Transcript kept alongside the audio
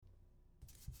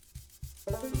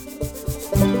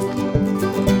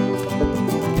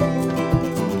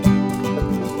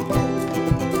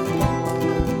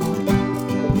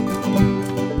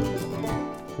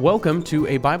Welcome to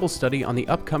a Bible study on the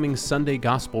upcoming Sunday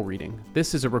Gospel reading.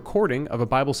 This is a recording of a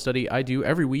Bible study I do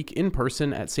every week in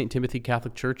person at St. Timothy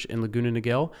Catholic Church in Laguna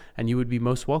Niguel, and you would be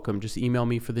most welcome. Just email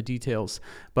me for the details.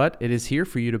 But it is here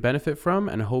for you to benefit from,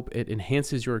 and I hope it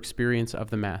enhances your experience of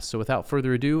the Mass. So without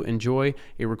further ado, enjoy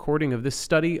a recording of this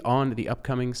study on the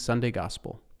upcoming Sunday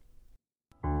Gospel.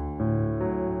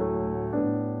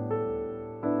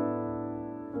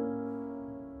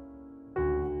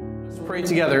 Pray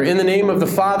together. In the name of the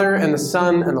Father, and the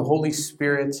Son, and the Holy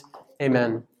Spirit.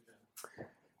 Amen.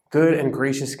 Good and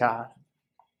gracious God,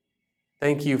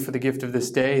 thank you for the gift of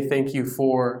this day. Thank you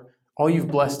for all you've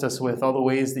blessed us with, all the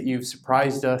ways that you've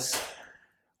surprised us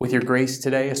with your grace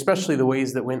today, especially the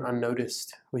ways that went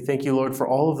unnoticed. We thank you, Lord, for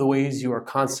all of the ways you are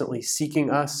constantly seeking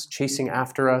us, chasing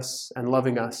after us, and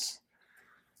loving us.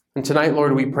 And tonight,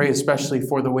 Lord, we pray especially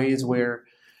for the ways where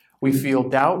we feel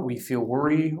doubt, we feel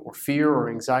worry or fear or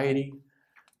anxiety,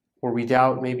 or we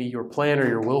doubt maybe your plan or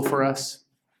your will for us.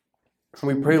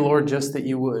 And we pray, Lord, just that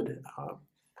you would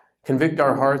convict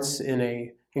our hearts in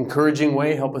an encouraging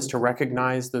way, help us to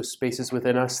recognize those spaces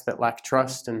within us that lack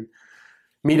trust, and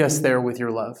meet us there with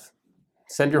your love.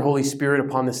 Send your Holy Spirit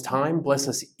upon this time, bless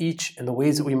us each in the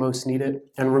ways that we most need it,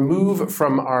 and remove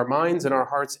from our minds and our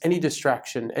hearts any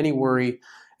distraction, any worry,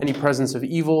 any presence of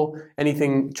evil,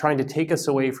 anything trying to take us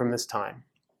away from this time.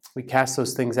 We cast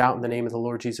those things out in the name of the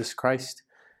Lord Jesus Christ,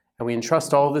 and we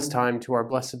entrust all of this time to our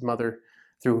Blessed Mother,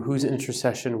 through whose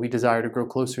intercession we desire to grow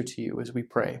closer to you as we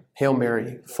pray. Hail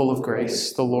Mary, full of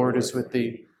grace, the Lord is with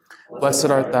thee.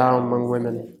 Blessed art thou among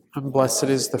women, and blessed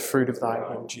is the fruit of thy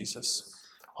womb, Jesus.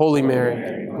 Holy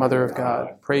Mary, Mother of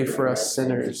God, pray for us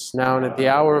sinners, now and at the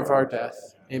hour of our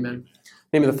death. Amen. In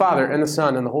the name of the Father, and the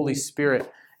Son, and the Holy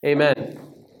Spirit. Amen.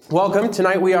 Welcome.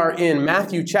 Tonight we are in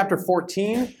Matthew chapter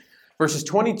 14, verses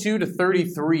 22 to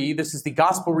 33. This is the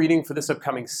gospel reading for this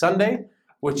upcoming Sunday,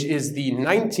 which is the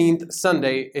 19th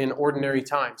Sunday in Ordinary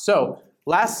Time. So,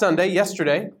 last Sunday,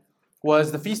 yesterday,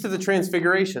 was the Feast of the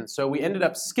Transfiguration. So we ended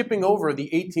up skipping over the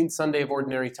 18th Sunday of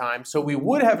Ordinary Time. So we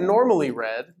would have normally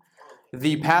read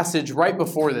the passage right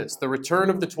before this, the return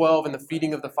of the 12 and the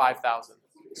feeding of the 5,000.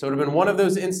 So it would have been one of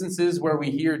those instances where we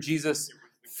hear Jesus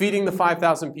feeding the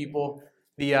 5,000 people,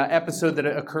 the episode that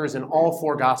occurs in all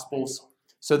four Gospels.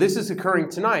 So this is occurring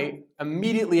tonight,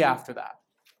 immediately after that.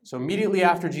 So immediately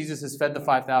after Jesus has fed the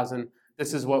 5,000,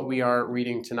 this is what we are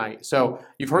reading tonight. So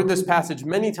you've heard this passage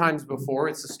many times before.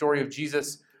 It's the story of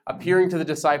Jesus appearing to the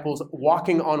disciples,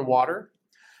 walking on water.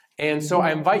 And so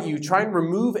I invite you, try and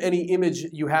remove any image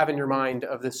you have in your mind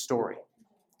of this story.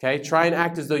 Okay? Try and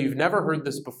act as though you've never heard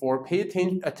this before. Pay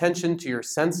attention to your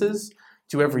senses,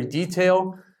 to every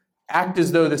detail. Act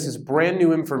as though this is brand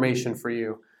new information for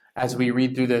you as we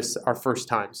read through this our first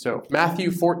time. So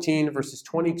Matthew 14, verses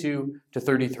 22 to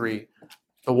 33,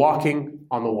 the walking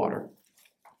on the water.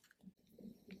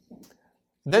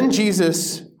 Then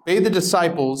Jesus bade the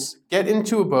disciples get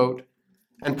into a boat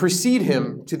and precede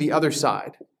him to the other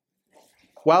side,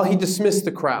 while he dismissed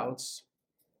the crowds.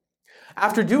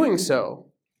 After doing so,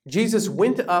 Jesus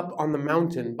went up on the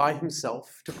mountain by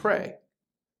himself to pray.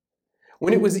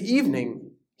 When it was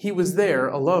evening, he was there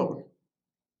alone.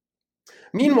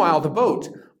 Meanwhile, the boat,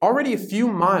 already a few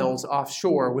miles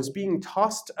offshore, was being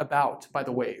tossed about by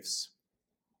the waves,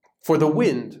 for the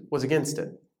wind was against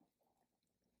it.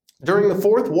 During the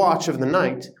fourth watch of the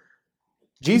night,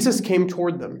 Jesus came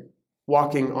toward them,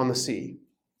 walking on the sea.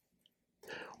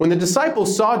 When the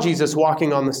disciples saw Jesus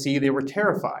walking on the sea, they were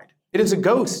terrified. "It is a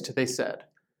ghost," they said,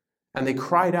 and they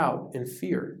cried out in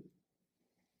fear.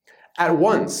 At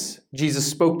once, Jesus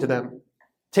spoke to them.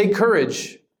 "Take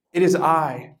courage, it is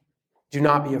I. Do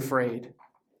not be afraid."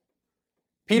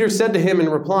 Peter said to him in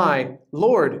reply,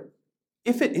 "Lord,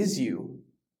 if it is you,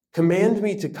 command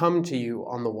me to come to you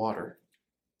on the water."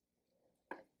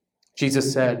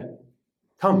 Jesus said,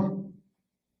 "Come."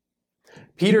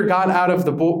 Peter got out of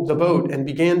the boat and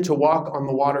began to walk on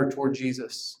the water toward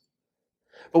Jesus.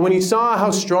 But when he saw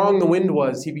how strong the wind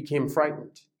was, he became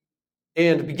frightened.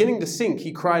 And beginning to sink,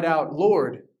 he cried out,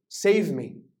 "Lord, save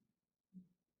me."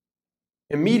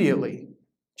 Immediately,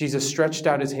 Jesus stretched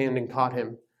out his hand and caught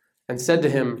him and said to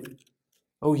him,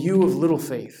 "O you of little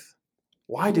faith,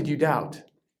 why did you doubt?"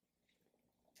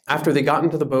 After they got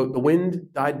into the boat, the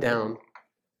wind died down.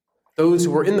 Those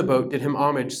who were in the boat did him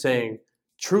homage, saying,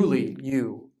 "Truly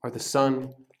you are the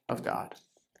Son of God."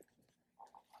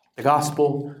 The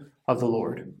Gospel of the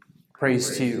Lord.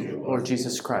 Praise to you, Lord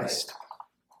Jesus Christ.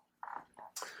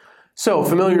 So,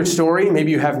 familiar story, maybe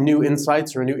you have new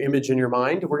insights or a new image in your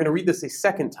mind. We're going to read this a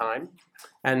second time.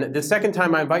 And the second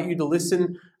time, I invite you to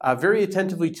listen very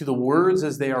attentively to the words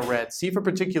as they are read. See if a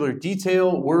particular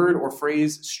detail, word, or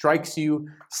phrase strikes you,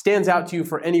 stands out to you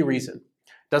for any reason.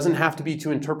 Doesn't have to be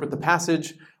to interpret the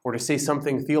passage or to say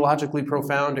something theologically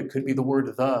profound. It could be the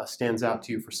word "the" stands out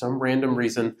to you for some random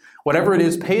reason. Whatever it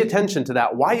is, pay attention to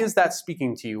that. Why is that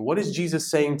speaking to you? What is Jesus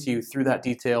saying to you through that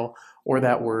detail or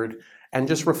that word? And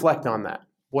just reflect on that.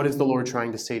 What is the Lord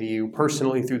trying to say to you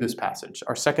personally through this passage?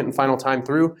 Our second and final time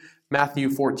through, Matthew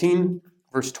 14,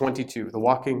 verse 22, the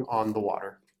walking on the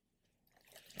water.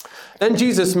 Then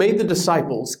Jesus made the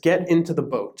disciples get into the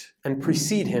boat and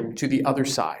precede him to the other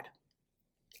side,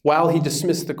 while he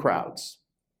dismissed the crowds.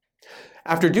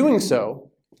 After doing so,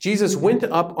 Jesus went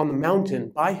up on the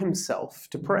mountain by himself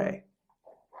to pray.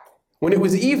 When it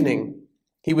was evening,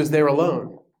 he was there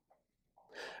alone.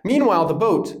 Meanwhile, the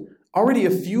boat, already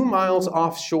a few miles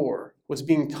offshore, was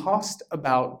being tossed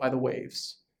about by the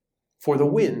waves, for the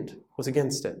wind was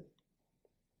against it.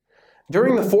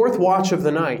 During the fourth watch of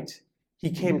the night,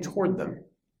 he came toward them,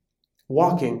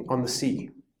 walking on the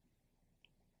sea.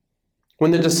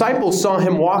 When the disciples saw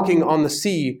him walking on the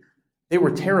sea, they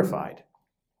were terrified.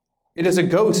 "It is a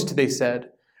ghost," they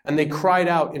said, and they cried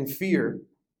out in fear.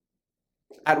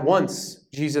 At once,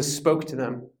 Jesus spoke to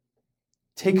them.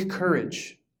 "Take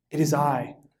courage, it is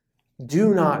I.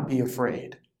 Do not be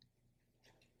afraid."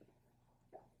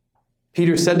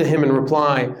 Peter said to him in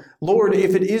reply, "Lord,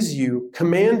 if it is you,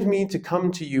 command me to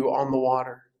come to you on the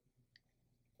water."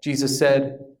 Jesus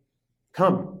said,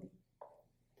 "Come."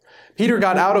 Peter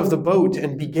got out of the boat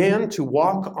and began to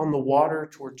walk on the water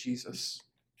toward Jesus.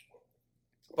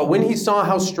 But when he saw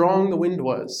how strong the wind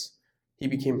was, he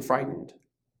became frightened.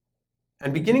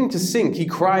 And beginning to sink, he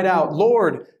cried out,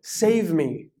 "Lord, save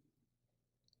me."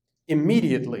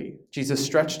 Immediately, Jesus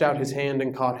stretched out his hand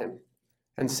and caught him,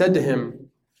 and said to him,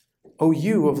 "O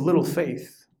you of little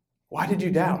faith, why did you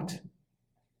doubt?"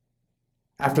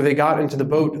 After they got into the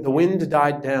boat, the wind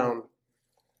died down.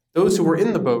 Those who were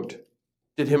in the boat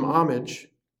did him homage,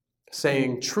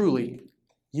 saying, "Truly,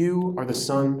 you are the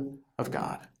Son of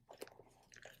God."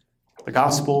 The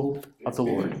Gospel of the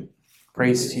Lord.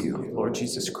 Praise to you, Lord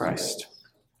Jesus Christ.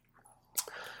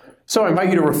 So I invite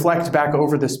you to reflect back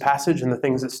over this passage and the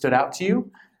things that stood out to you,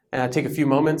 and take a few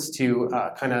moments to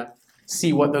kind of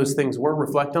see what those things were,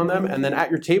 reflect on them, and then at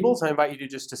your tables, I invite you to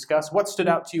just discuss what stood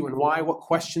out to you and why. What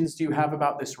questions do you have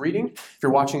about this reading? If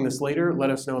you're watching this later, let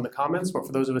us know in the comments, but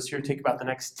for those of us here, take about the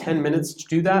next 10 minutes to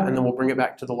do that, and then we'll bring it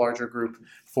back to the larger group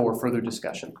for further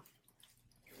discussion.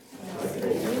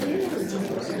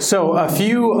 So a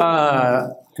few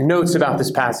notes about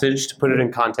this passage to put it in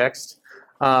context.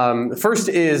 The first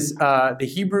is the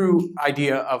Hebrew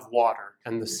idea of water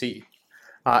and the sea.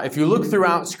 If you look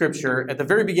throughout Scripture, at the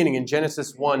very beginning in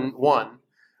Genesis 1:1,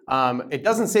 it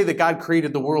doesn't say that God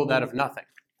created the world out of nothing.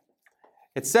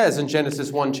 It says in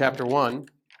Genesis 1, chapter 1,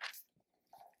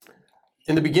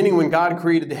 "In the beginning when God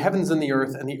created the heavens and the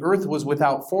earth was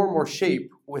without form or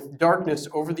shape, with darkness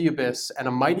over the abyss, and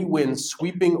a mighty wind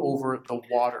sweeping over the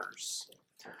waters."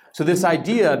 So this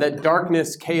idea that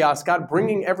darkness, chaos, God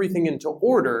bringing everything into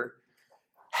order,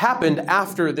 happened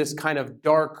after this kind of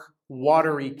dark,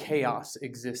 watery chaos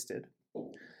existed.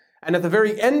 And at the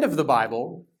very end of the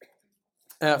Bible,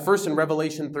 first in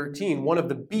Revelation 13, one of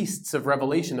the beasts of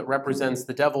Revelation that represents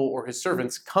the devil or his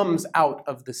servants comes out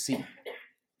of the sea.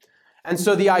 And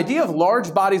so the idea of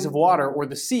large bodies of water or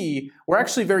the sea were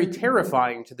actually very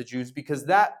terrifying to the Jews because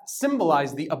that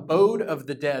symbolized the abode of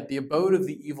the dead, the abode of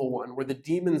the evil one, where the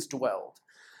demons dwelled.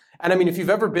 And I mean, if you've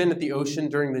ever been at the ocean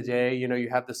during the day, you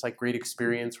have this like great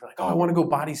experience where like, oh, I want to go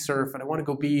body surf and I want to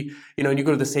go be, and you go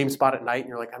to the same spot at night and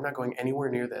you're like, I'm not going anywhere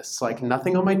near this. Like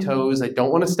nothing on my toes. I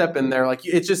don't want to step in there. Like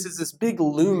it just is this big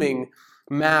looming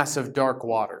mass of dark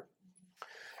water.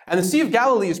 And the Sea of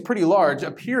Galilee is pretty large,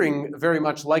 appearing very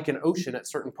much like an ocean at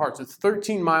certain parts. It's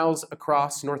 13 miles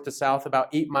across north to south, about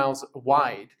 8 miles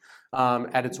wide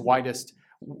at its widest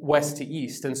west to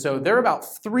east. And so they're about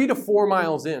 3 to 4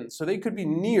 miles in. So they could be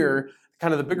near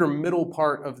kind of the bigger middle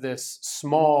part of this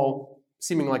small,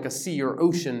 seeming like a sea or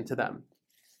ocean to them.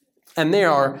 And they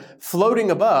are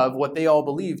floating above what they all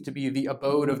believe to be the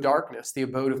abode of darkness, the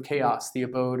abode of chaos, the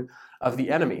abode of the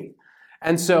enemy.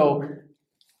 And so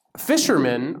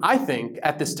fishermen, I think,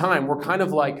 at this time were kind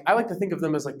of like, I like to think of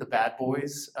them as like the bad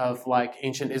boys of like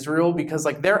ancient Israel, because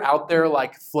like they're out there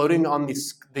like floating on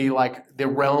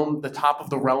the top of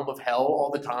the realm of hell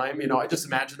all the time. I just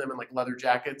imagine them in like leather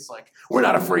jackets, like we're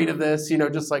not afraid of this,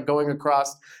 just like going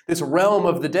across this realm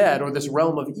of the dead or this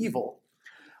realm of evil.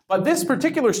 But this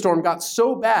particular storm got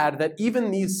so bad that even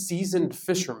these seasoned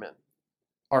fishermen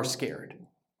are scared.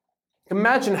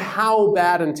 Imagine how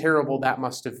bad and terrible that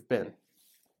must have been.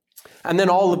 And then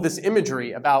all of this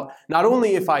imagery about not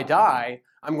only if I die,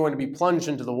 I'm going to be plunged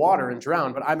into the water and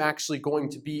drowned, but I'm actually going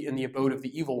to be in the abode of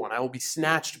the evil one. I will be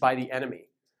snatched by the enemy.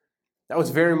 That was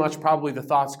very much probably the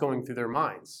thoughts going through their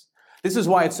minds. This is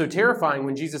why it's so terrifying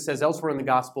when Jesus says elsewhere in the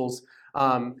Gospels,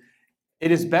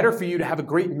 it is better for you to have a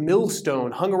great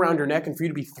millstone hung around your neck and for you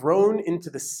to be thrown into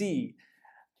the sea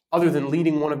other than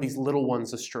leading one of these little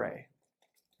ones astray.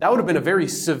 That would have been a very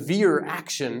severe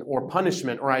action or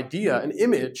punishment or idea, an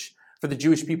image for the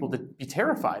Jewish people to be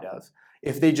terrified of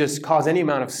if they just cause any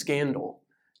amount of scandal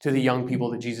to the young people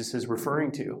that Jesus is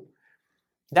referring to.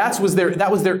 That was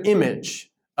their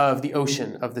image of the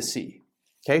ocean, of the sea.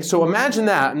 Okay, so imagine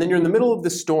that, and then you're in the middle of the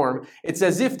storm. It's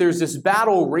as if there's this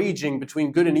battle raging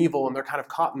between good and evil, and they're kind of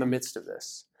caught in the midst of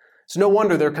this. So no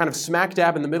wonder they're kind of smack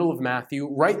dab in the middle of Matthew,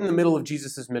 right in the middle of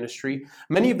Jesus' ministry.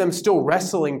 Many of them still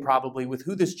wrestling probably with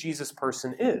who this Jesus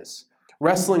person is,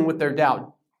 wrestling with their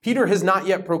doubt. Peter has not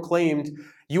yet proclaimed,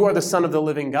 "You are the Son of the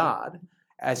living God,"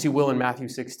 as he will in Matthew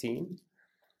 16.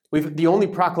 The only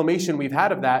proclamation we've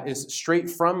had of that is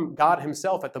straight from God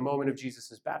himself at the moment of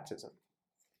Jesus' baptism.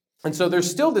 And so there's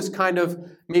still this kind of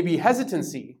maybe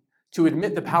hesitancy to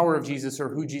admit the power of Jesus or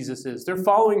who Jesus is. They're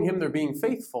following him, they're being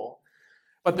faithful,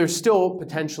 but there's still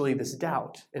potentially this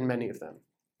doubt in many of them.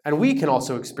 And we can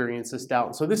also experience this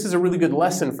doubt. So this is a really good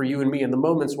lesson for you and me in the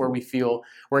moments where we feel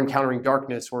we're encountering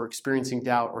darkness or experiencing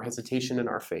doubt or hesitation in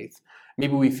our faith.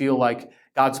 Maybe we feel like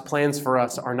God's plans for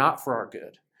us are not for our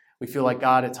good. We feel like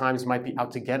God at times might be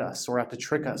out to get us or out to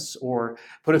trick us or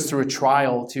put us through a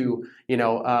trial to,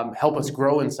 help us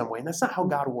grow in some way. And that's not how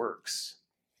God works.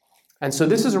 And so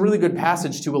this is a really good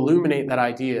passage to illuminate that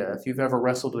idea if you've ever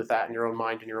wrestled with that in your own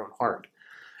mind and your own heart.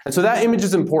 And so that image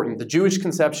is important, the Jewish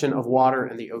conception of water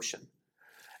and the ocean.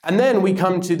 And then we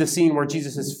come to the scene where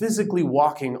Jesus is physically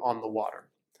walking on the water.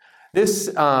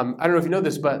 This, I don't know if you know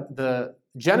this, but the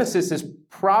Genesis is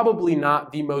probably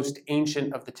not the most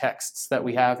ancient of the texts that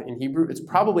we have in Hebrew. It's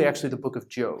probably actually the book of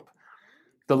Job.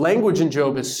 The language in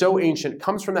Job is so ancient, it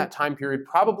comes from that time period,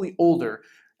 probably older.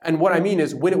 And what I mean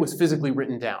is when it was physically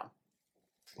written down.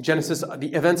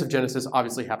 The events of Genesis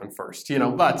obviously happened first,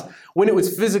 but when it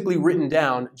was physically written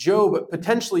down, Job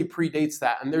potentially predates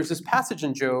that. And there's this passage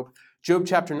in Job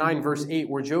chapter 9, verse 8,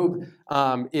 where Job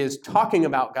is talking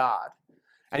about God.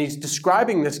 And he's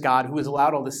describing this God who has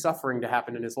allowed all this suffering to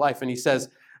happen in his life. And he says,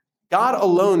 God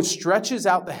alone stretches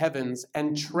out the heavens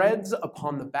and treads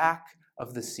upon the back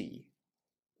of the sea.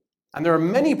 And there are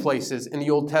many places in the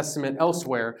Old Testament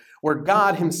elsewhere where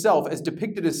God himself is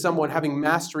depicted as someone having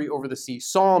mastery over the sea.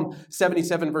 Psalm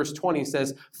 77 verse 20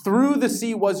 says, "Through the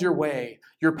sea was your way,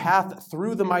 your path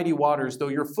through the mighty waters, though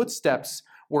your footsteps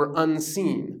were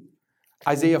unseen."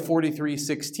 Isaiah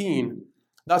 43:16,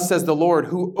 "Thus says the Lord,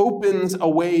 who opens a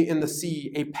way in the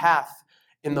sea, a path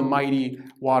in the mighty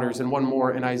waters." And one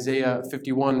more in Isaiah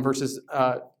 51 verse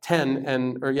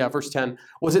 10.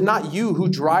 "Was it not you who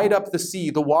dried up the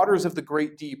sea, the waters of the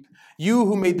great deep? You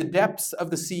who made the depths of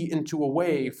the sea into a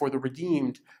way for the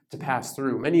redeemed to pass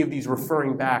through?" Many of these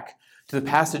referring back to the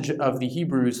passage of the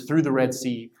Hebrews through the Red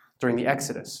Sea during the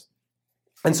Exodus.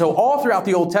 And so all throughout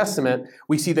the Old Testament,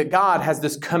 we see that God has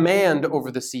this command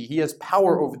over the sea. He has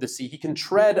power over the sea. He can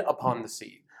tread upon the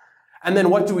sea. And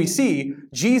then what do we see?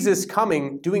 Jesus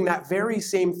coming, doing that very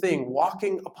same thing,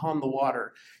 walking upon the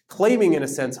water, claiming in a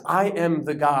sense, "I am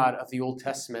the God of the Old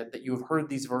Testament that you have heard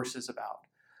these verses about,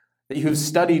 that you have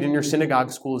studied in your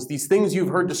synagogue schools, these things you've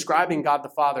heard describing God the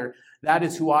Father, that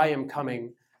is who I am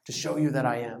coming to show you that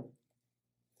I am."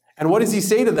 And what does he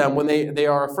say to them when they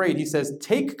are afraid? He says,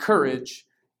 "Take courage,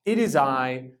 it is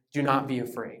I, do not be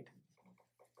afraid."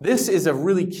 This is a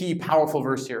really key, powerful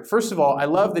verse here. First of all, I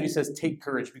love that he says, "Take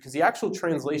courage," because the actual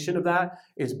translation of that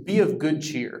is "be of good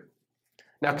cheer."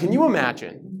 Now, can you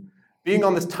imagine being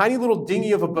on this tiny little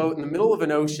dinghy of a boat in the middle of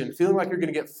an ocean, feeling like you're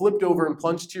going to get flipped over and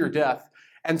plunged to your death,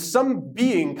 and some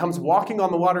being comes walking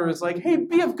on the water and is like, "Hey,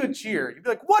 be of good cheer." You'd be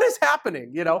like, "What is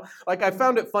happening?" Like I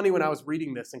found it funny when I was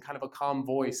reading this in kind of a calm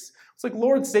voice. It's like,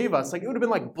 "Lord, save us." Like it would have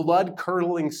been like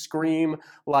blood-curdling scream,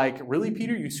 like, "Really,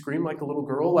 Peter, you scream like a little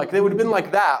girl?" Like they would have been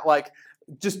like that, like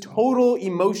just total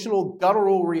emotional,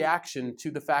 guttural reaction to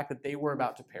the fact that they were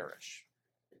about to perish.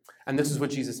 And this is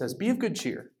what Jesus says, "Be of good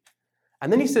cheer."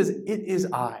 And then he says, "It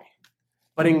is I."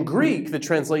 But in Greek, the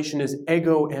translation is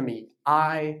ego eimi,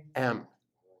 I am,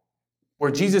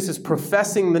 where Jesus is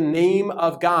professing the name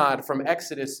of God from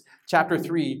Exodus chapter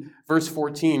 3, verse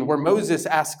 14, where Moses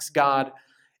asks God,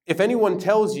 "If anyone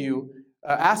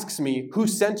asks me, who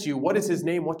sent you? What is his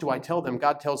name? What do I tell them?"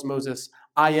 God tells Moses,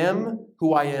 "I am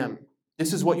who I am."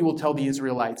 This is what you will tell the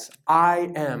Israelites.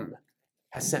 I am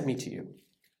has sent me to you.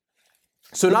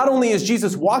 So not only is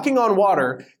Jesus walking on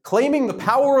water, claiming the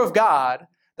power of God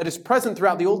that is present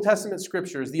throughout the Old Testament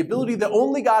scriptures, the ability that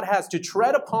only God has to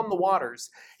tread upon the waters,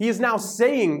 he is now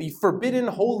saying the forbidden,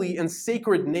 holy, and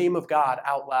sacred name of God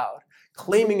out loud,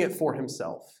 claiming it for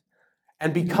himself.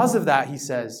 And because of that, he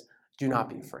says, do not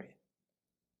be afraid.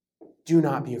 Do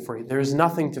not be afraid. There is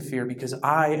nothing to fear because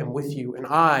I am with you, and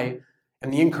I am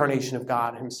the incarnation of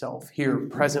God himself here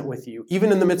present with you,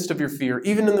 even in the midst of your fear,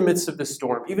 even in the midst of the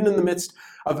storm, even in the midst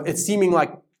of it seeming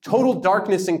like total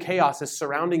darkness and chaos is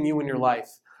surrounding you in your life.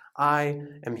 I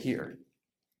am here.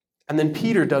 And then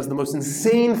Peter does the most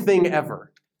insane thing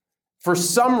ever. For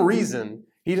some reason,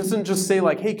 he doesn't just say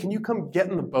like, hey, can you come get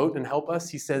in the boat and help us?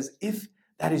 He says, if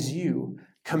that is you,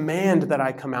 command that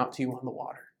I come out to you on the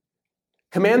water.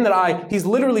 Command that he's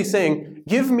literally saying,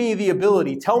 give me the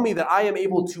ability, tell me that I am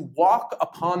able to walk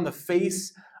upon the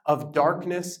face of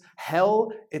darkness,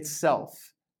 hell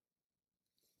itself,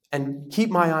 and keep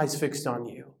my eyes fixed on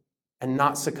you and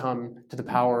not succumb to the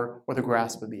power or the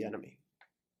grasp of the enemy.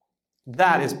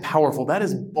 That is powerful. That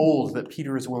is bold that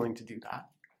Peter is willing to do that.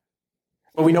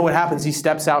 But we know what happens. He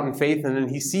steps out in faith and then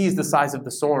he sees the size of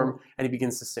the storm and he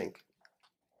begins to sink.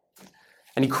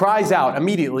 And he cries out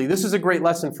immediately. This is a great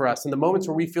lesson for us. In the moments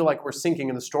where we feel like we're sinking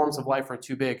and the storms of life are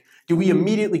too big, do we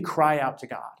immediately cry out to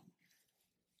God?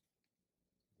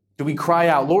 Do we cry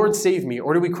out, Lord, save me?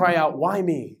 Or do we cry out, why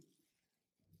me?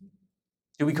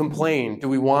 Do we complain? Do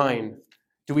we whine?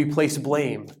 Do we place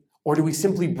blame? Or do we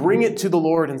simply bring it to the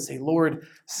Lord and say, Lord,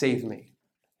 save me?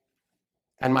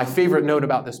 And my favorite note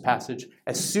about this passage,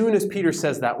 as soon as Peter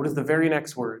says that, what is the very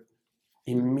next word?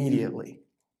 Immediately,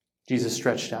 Jesus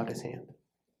stretched out his hand.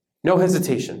 No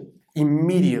hesitation.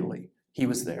 Immediately, he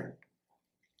was there.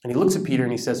 And he looks at Peter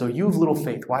and he says, oh, you of little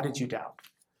faith, why did you doubt?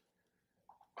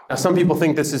 Now, some people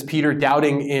think this is Peter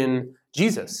doubting in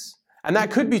Jesus. And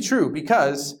that could be true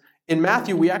because in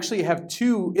Matthew, we actually have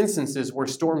two instances where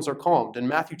storms are calmed. In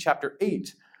Matthew chapter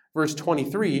 8, verse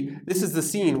 23, this is the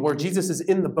scene where Jesus is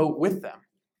in the boat with them.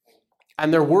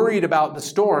 And they're worried about the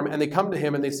storm, and they come to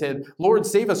him and they said, Lord,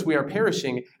 save us, we are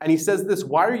perishing. And he says this,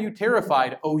 why are you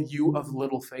terrified, O you of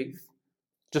little faith?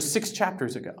 Just 6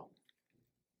 chapters ago.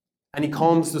 And he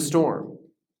calms the storm.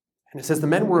 And it says, the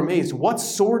men were amazed. What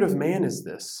sort of man is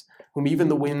this, whom even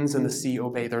the winds and the sea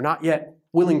obey? They're not yet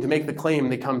willing to make the claim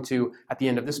they come to at the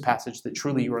end of this passage that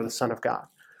truly you are the Son of God.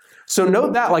 So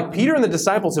note that, like Peter and the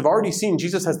disciples have already seen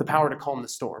Jesus has the power to calm the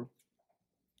storm.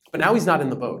 But now he's not in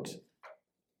the boat.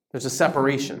 There's a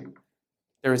separation.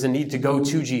 There is a need to go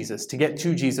to Jesus, to get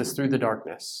to Jesus through the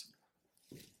darkness.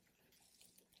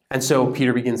 And so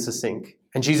Peter begins to sink.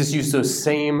 And Jesus used those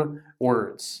same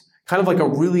words, kind of like a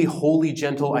really holy,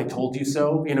 gentle, I told you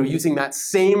so, using that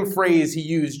same phrase he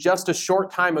used just a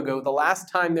short time ago, the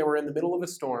last time they were in the middle of a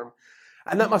storm.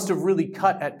 And that must have really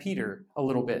cut at Peter a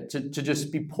little bit to just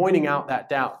be pointing out that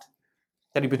doubt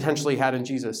that he potentially had in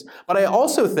Jesus. But I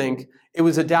also think it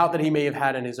was a doubt that he may have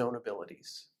had in his own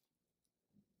abilities.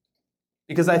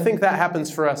 Because I think that happens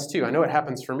for us too. I know it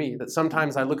happens for me, that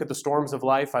sometimes I look at the storms of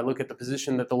life, I look at the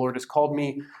position that the Lord has called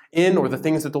me in or the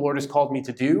things that the Lord has called me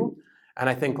to do, and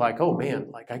I think like, oh man,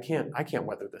 like I can't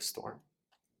weather this storm.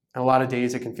 And a lot of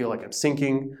days it can feel like I'm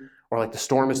sinking or like the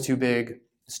storm is too big,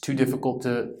 it's too difficult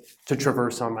to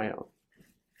traverse on my own.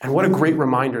 And what a great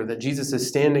reminder that Jesus is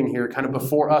standing here kind of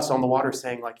before us on the water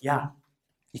saying like, yeah,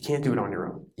 you can't do it on your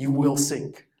own. You will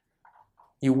sink.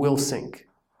 You will sink.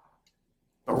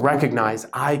 But recognize,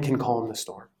 I can calm the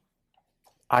storm.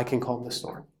 I can calm the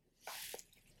storm.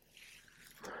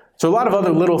 So a lot of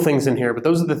other little things in here, but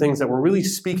those are the things that were really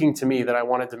speaking to me that I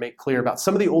wanted to make clear about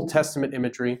some of the Old Testament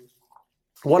imagery.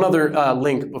 One other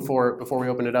link before we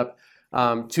open it up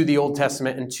to the Old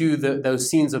Testament and to those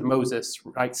scenes of Moses,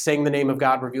 right? Saying the name of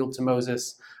God revealed to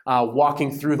Moses,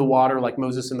 walking through the water like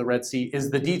Moses in the Red Sea,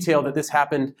 is the detail that this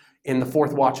happened in the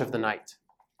 4th watch of the night.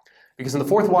 Because in the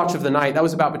 4th watch of the night, that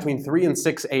was about between 3 and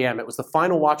 6 a.m. It was the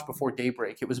final watch before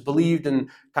daybreak. It was believed in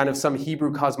kind of some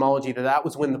Hebrew cosmology that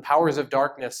was when the powers of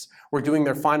darkness were doing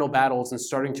their final battles and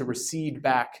starting to recede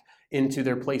back into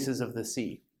their places of the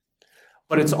sea.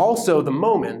 But it's also the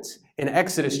moment in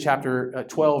Exodus chapter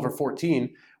 12 or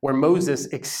 14 where Moses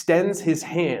extends his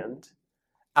hand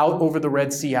out over the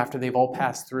Red Sea after they've all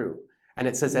passed through. And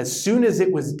it says, as soon as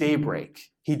it was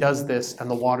daybreak, he does this and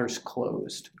the waters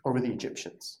closed over the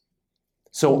Egyptians.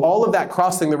 So all of that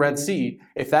crossing the Red Sea,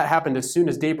 if that happened as soon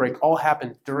as daybreak, all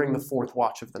happened during the 4th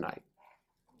watch of the night.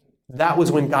 That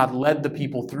was when God led the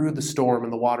people through the storm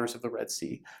and the waters of the Red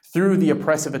Sea, through the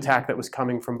oppressive attack that was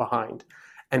coming from behind,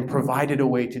 and provided a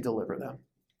way to deliver them.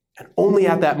 And only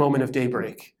at that moment of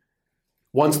daybreak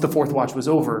once the fourth watch was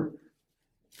over,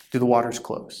 do the waters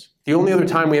close. The only other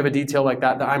time we have a detail like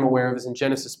that I'm aware of is in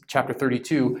Genesis chapter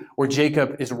 32, where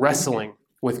Jacob is wrestling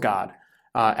with God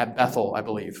at Bethel, I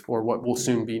believe, or what will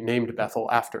soon be named Bethel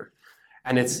after.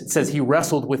 And it says he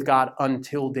wrestled with God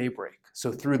until daybreak,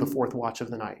 so through the fourth watch of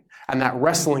the night. And that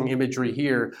wrestling imagery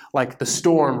here, like the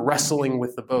storm wrestling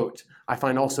with the boat, I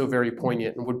find also very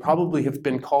poignant and would probably have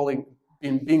been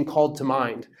being called to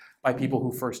mind by people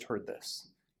who first heard this.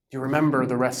 Do you remember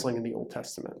the wrestling in the Old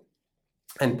Testament?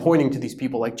 And pointing to these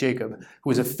people like Jacob, who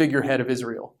was a figurehead of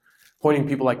Israel, pointing to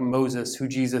people like Moses, who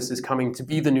Jesus is coming to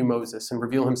be the new Moses and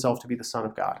reveal himself to be the Son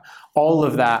of God. All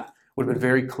of that would have been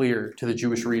very clear to the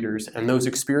Jewish readers and those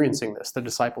experiencing this, the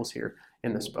disciples here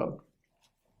in this boat.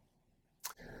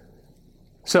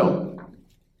 So,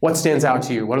 what stands out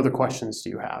to you? What other questions do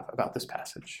you have about this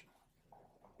passage?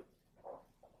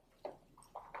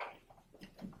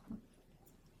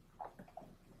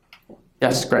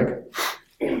 Yes, Greg.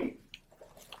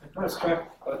 I was struck,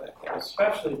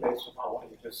 especially based upon what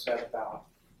you just said about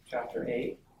chapter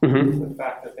 8, the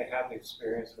fact that they had the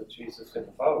experience with Jesus in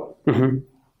the boat, and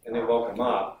they woke him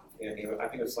up, and I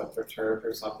think it was like perturbed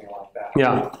or something like that.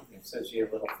 Yeah. It says you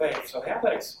have little faith. So they have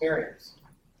that experience.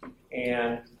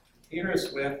 And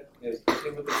Peter's with his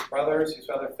brothers, his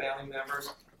other family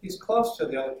members. He's close to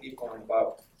the other people in the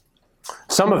boat.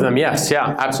 Some of them, yes,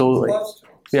 yeah, absolutely. Close to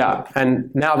them. Yeah,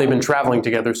 and now they've been traveling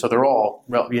together, so they're all,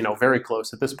 very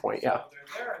close at this point, yeah. So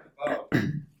they're there in the boat,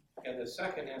 and the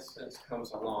second instance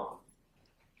comes along.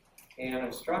 And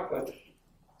I'm struck with, it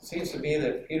seems to me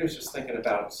that Peter's just thinking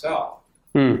about himself.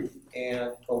 And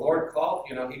the Lord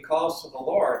he calls to the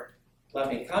Lord, let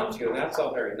me come to you, and that's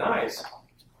all very nice.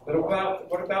 But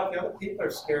what about the other people who are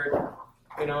scared,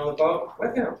 in the boat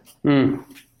with him?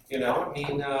 He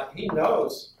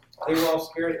knows they were all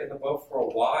scared in the boat for a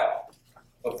while.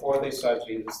 Before they saw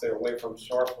Jesus, they were away from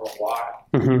shore for a while.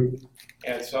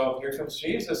 And so here comes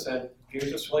Jesus, and he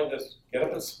was just willing to get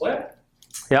up and split.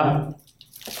 Yeah.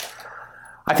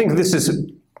 I think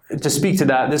to speak to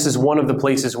that, this is one of the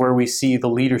places where we see the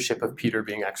leadership of Peter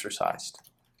being exercised.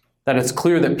 That it's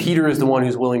clear that Peter is the one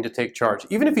who's willing to take charge.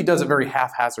 Even if he does it very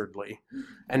haphazardly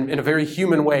and in a very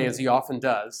human way, as he often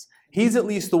does, he's at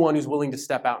least the one who's willing to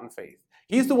step out in faith.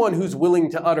 He's the one who's willing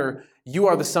to utter, you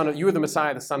are the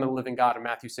Messiah, the Son of the living God in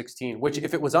Matthew 16, which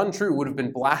if it was untrue would have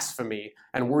been blasphemy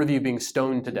and worthy of being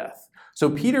stoned to death. So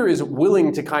Peter is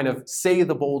willing to kind of say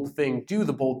the bold thing, do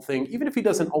the bold thing, even if he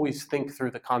doesn't always think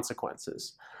through the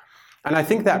consequences. And I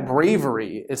think that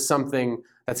bravery is something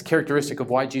that's characteristic of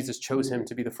why Jesus chose him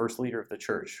to be the first leader of the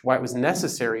church, why it was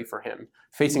necessary for him,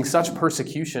 facing such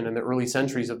persecution in the early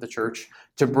centuries of the church,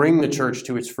 to bring the church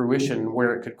to its fruition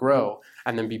where it could grow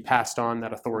and then be passed on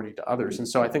that authority to others. And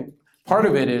so I think part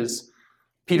of it is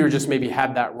Peter just maybe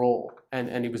had that role,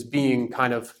 and he was being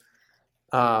kind of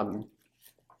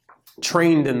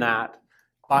trained in that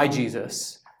by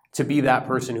Jesus to be that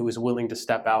person who is willing to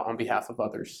step out on behalf of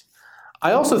others.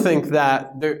 I also think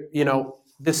that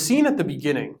the scene at the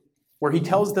beginning where he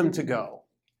tells them to go,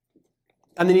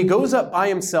 and then he goes up by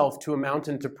himself to a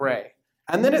mountain to pray,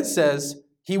 and then it says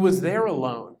he was there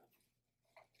alone.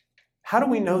 How do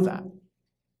we know that?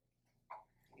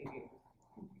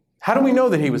 How do we know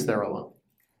that he was there alone?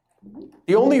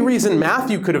 The only reason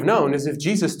Matthew could have known is if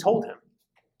Jesus told him.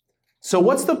 So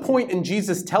what's the point in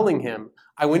Jesus telling him,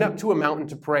 I went up to a mountain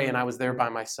to pray and I was there by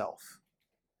myself?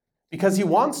 Because he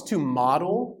wants to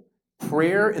model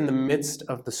prayer in the midst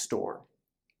of the storm.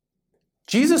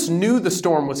 Jesus knew the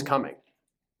storm was coming.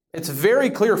 It's very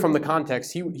clear from the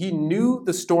context. He knew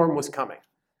the storm was coming,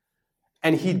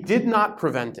 and he did not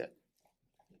prevent it.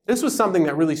 This was something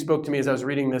that really spoke to me as I was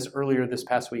reading this earlier this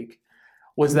past week,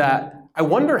 was that I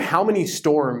wonder how many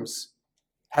storms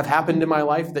have happened in my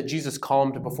life that Jesus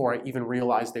calmed before I even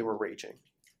realized they were raging.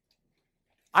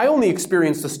 I only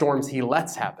experience the storms he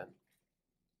lets happen.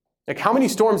 Like, how many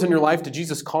storms in your life did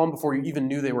Jesus calm before you even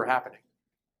knew they were happening?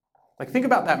 Like, think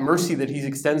about that mercy that he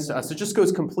extends to us. It just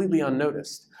goes completely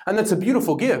unnoticed. And that's a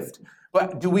beautiful gift.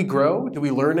 But do we grow? Do we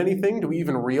learn anything? Do we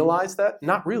even realize that?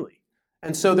 Not really.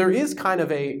 And so there is kind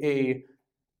of a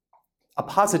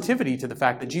positivity to the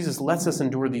fact that Jesus lets us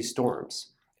endure these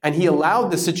storms. And he allowed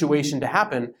the situation to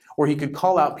happen where he could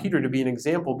call out Peter to be an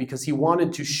example because he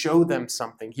wanted to show them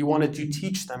something. He wanted to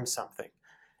teach them something.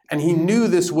 And he knew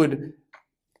this would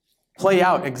play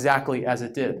out exactly as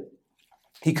it did.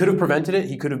 He could have prevented it.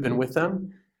 He could have been with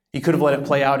them. He could have let it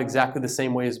play out exactly the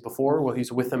same way as before, where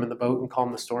he's with them in the boat and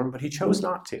calmed the storm, but he chose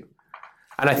not to.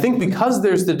 And I think because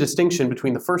there's the distinction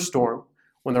between the first storm,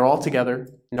 when they're all together,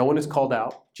 no one is called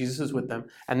out, Jesus is with them,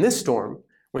 and this storm,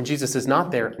 when Jesus is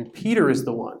not there, and Peter is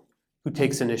the one who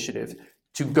takes initiative,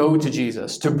 to go to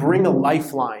Jesus, to bring a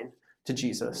lifeline to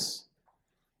Jesus.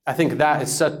 I think that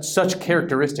is such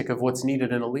characteristic of what's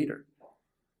needed in a leader.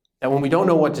 That when we don't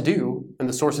know what to do in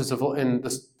the sources of, in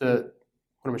the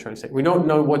what am I trying to say? We don't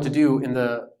know what to do in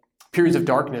the periods of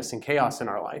darkness and chaos in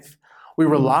our life. We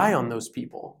rely on those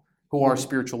people who are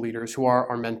spiritual leaders, who are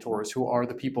our mentors, who are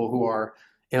the people who are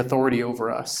in authority over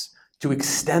us, to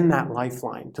extend that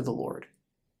lifeline to the Lord,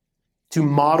 to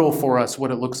model for us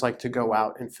what it looks like to go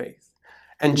out in faith.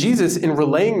 And Jesus, in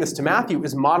relaying this to Matthew,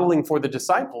 is modeling for the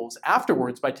disciples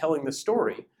afterwards by telling the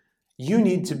story. You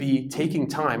need to be taking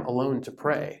time alone to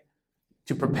pray,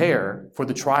 to prepare for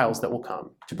the trials that will come,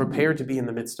 to prepare to be in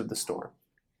the midst of the storm.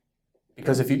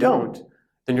 Because if you don't,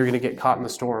 then you're going to get caught in the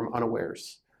storm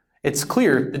unawares. It's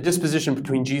clear the disposition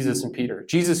between Jesus and Peter.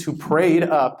 Jesus, who prayed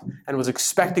up and was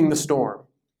expecting the storm.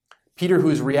 Peter, who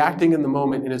is reacting in the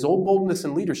moment in his old boldness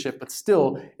and leadership, but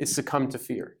still is succumbed to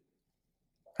fear.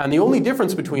 And the only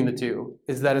difference between the two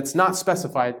is that it's not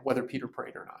specified whether Peter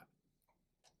prayed or not.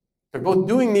 They're both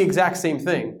doing the exact same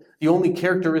thing. The only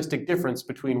characteristic difference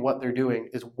between what they're doing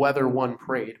is whether one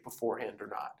prayed beforehand or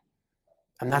not.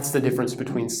 And that's the difference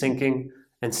between sinking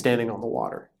and standing on the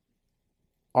water.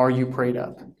 Are you prayed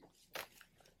up?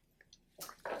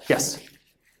 Yes?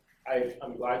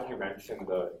 I'm glad you mentioned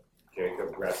the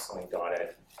Jacob wrestling God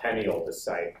at Peniel, the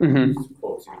site.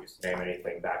 Suppose you used to name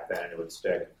anything back then and it would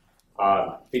stick.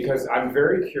 Because I'm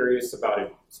very curious about a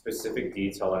specific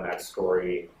detail in that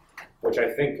story, which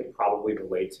I think could probably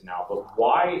relate to now. But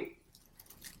why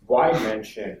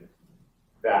mention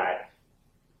that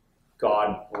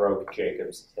God broke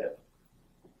Jacob's hip?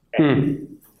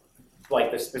 And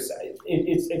like the specific,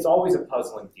 it's always a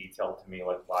puzzling detail to me,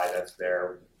 like why that's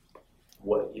there.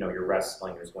 What you're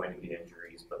wrestling, there's going to be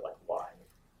injuries, but like why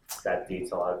that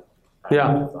detail? I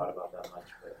haven't thought about that much.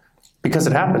 But Because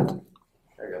it happened.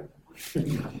 there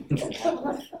you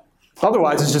go.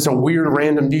 Otherwise, it's just a weird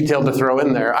random detail to throw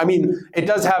in there. I mean, it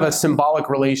does have a symbolic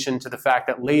relation to the fact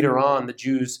that later on the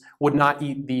Jews would not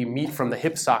eat the meat from the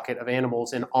hip socket of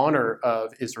animals in honor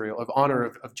of Israel, of honor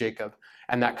of Jacob,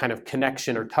 and that kind of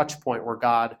connection or touch point where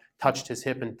God touched his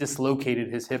hip and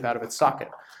dislocated his hip out of its socket.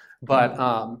 But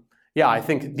I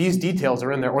think these details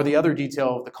are in there. Or the other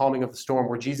detail of the calming of the storm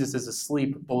where Jesus is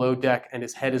asleep below deck and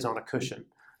his head is on a cushion.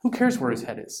 Who cares where his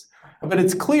head is? But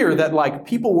it's clear that like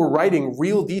people were writing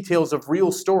real details of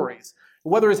real stories.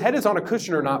 Whether his head is on a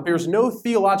cushion or not, there's no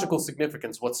theological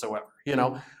significance whatsoever,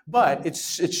 But it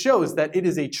shows that it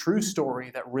is a true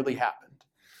story that really happened.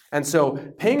 And so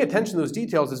paying attention to those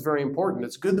details is very important.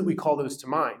 It's good that we call those to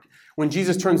mind. When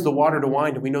Jesus turns the water to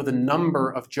wine and we know the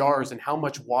number of jars and how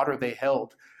much water they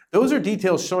held, those are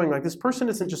details showing like this person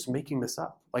isn't just making this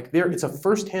up. Like it's a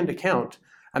firsthand account.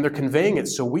 And they're conveying it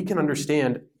so we can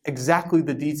understand exactly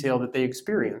the detail that they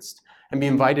experienced and be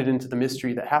invited into the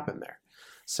mystery that happened there.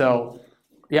 So,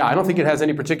 I don't think it has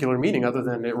any particular meaning other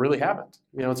than it really happened.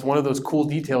 It's one of those cool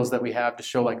details that we have to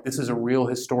show like this is a real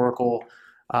historical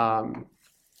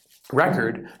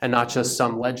record and not just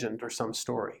some legend or some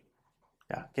story.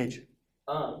 Yeah, Gage.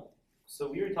 So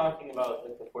we were talking about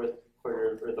like the fourth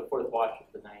quarter or the fourth watch of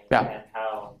the night and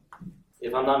how,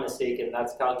 if I'm not mistaken,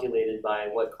 that's calculated by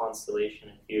what constellation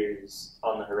appears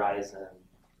on the horizon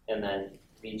and then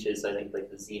reaches, I think,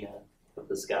 like the zenith of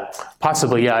the sky.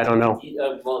 Possibly, I don't know.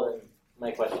 Well, then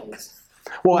my question is...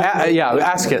 Well,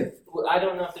 ask it. I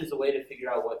don't know if there's a way to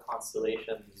figure out what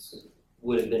constellations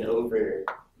would have been over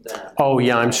them. Oh,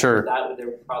 yeah, I'm sure. There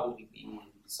would probably be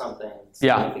something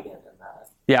significant in that.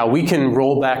 Yeah, we can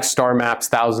roll back star maps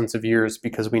thousands of years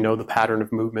because we know the pattern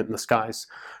of movement in the skies.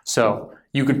 So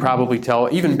you could probably tell,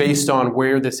 even based on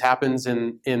where this happens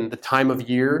in the time of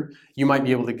year, you might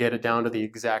be able to get it down to the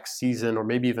exact season or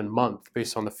maybe even month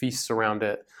based on the feasts around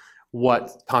it,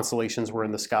 what constellations were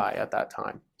in the sky at that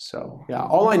time. So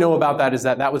all I know about that is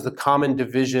that was the common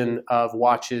division of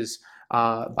watches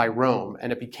by Rome,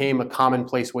 and it became a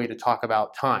commonplace way to talk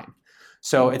about time.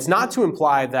 So it's not to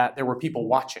imply that there were people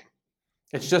watching.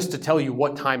 It's just to tell you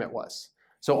what time it was.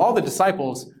 So all the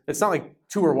disciples, it's not like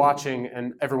two are watching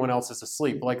and everyone else is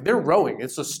asleep. Like they're rowing.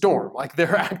 It's a storm. Like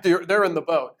they're in the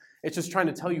boat. It's just trying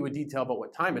to tell you a detail about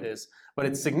what time it is. But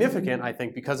it's significant, I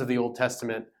think, because of the Old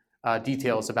Testament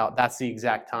details about that's the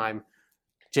exact time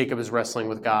Jacob is wrestling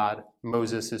with God.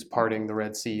 Moses is parting the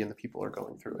Red Sea and the people are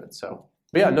going through it. So,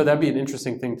 that'd be an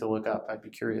interesting thing to look up. I'd be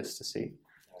curious to see.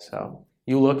 So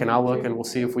you look and I'll look and we'll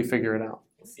see if we figure it out.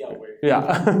 We'll see how it works.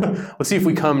 Yeah, we'll see if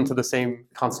we come to the same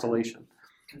constellation.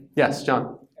 Yes,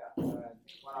 John. Yeah, one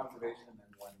observation and then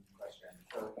one question.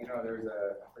 So, I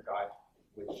forgot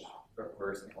which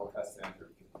verse in the Old Testament or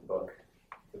the book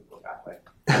Catholic,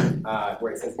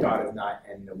 where it says God is not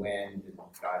in the wind and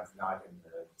God is not in the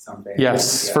something.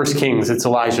 Yes, Yeah. First Kings, it's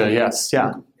Elijah, yes,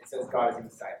 yeah. It says God is in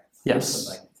silence. Yes.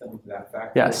 So, like, something to that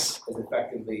effect. Yes. Is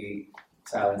effectively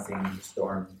silencing the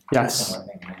storm. Yes. Similar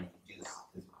thing, and then Jesus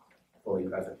is fully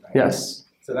present. Right? Yes.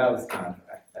 So that was kind of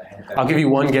a hint. I'll give you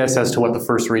one guess as to what the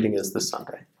first reading is this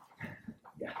Sunday.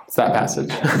 Yeah. It's that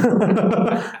passage.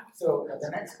 So the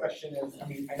next question is, I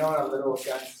mean, I know in a literal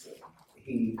sense,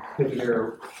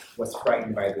 Peter was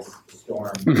frightened by this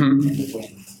storm Mhm. and the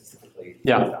wind specifically.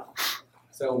 Yeah.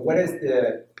 So what is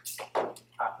the,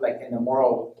 like in the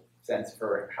moral sense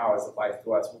for how it applies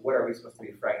to us, what are we supposed to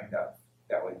be frightened of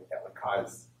that would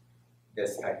cause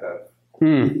this type of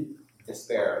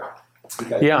despair?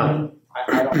 Because Yeah.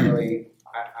 I don't really,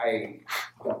 I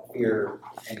don't fear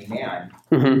any man.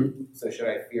 Mm-hmm. So should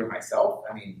I fear myself?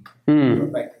 I mean,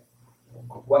 Mm. like,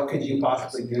 what could you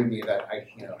possibly do to me that I,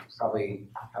 probably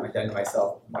haven't done to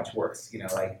myself much worse?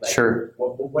 Like Sure.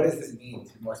 what does this mean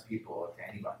to most people or to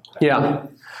anyone? Yeah.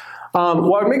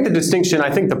 Well, I would make the distinction.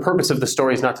 I think the purpose of the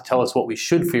story is not to tell us what we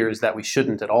should fear, is that we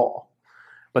shouldn't at all.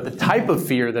 But the type of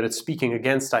fear that it's speaking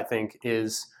against, I think,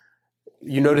 is,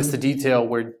 you notice the detail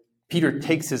where Peter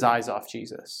takes his eyes off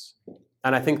Jesus.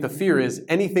 And I think the fear is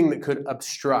anything that could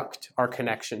obstruct our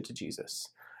connection to Jesus.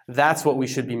 That's what we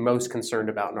should be most concerned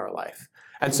about in our life.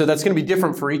 And so that's going to be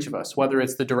different for each of us, whether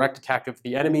it's the direct attack of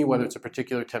the enemy, whether it's a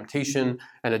particular temptation,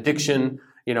 an addiction,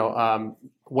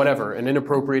 whatever, an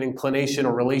inappropriate inclination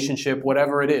or relationship,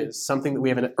 whatever it is, something that we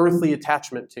have an earthly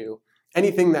attachment to,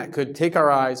 anything that could take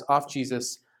our eyes off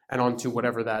Jesus and onto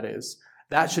whatever that is.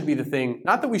 That should be the thing,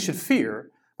 not that we should fear,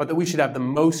 but that we should have the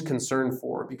most concern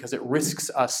for, because it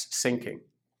risks us sinking.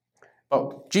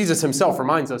 But Jesus himself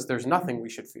reminds us there's nothing we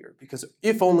should fear, because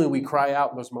if only we cry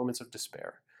out in those moments of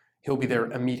despair, he'll be there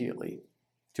immediately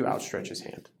to outstretch his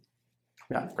hand.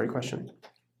 Yeah, great question.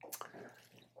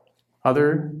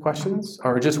 Other questions,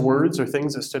 or just words or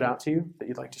things that stood out to you that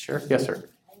you'd like to share? Yes, sir.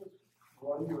 I was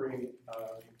wondering,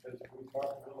 because we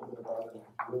talked a little bit about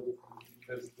it,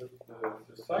 because the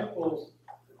disciples,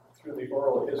 through the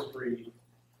oral history,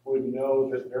 would know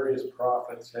that various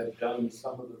prophets had done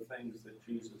some of the things that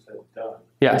Jesus had done.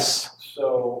 Yes.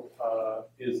 So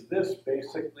is this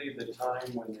basically the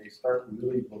time when they start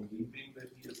really believing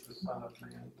that he is the Son of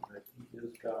Man, that he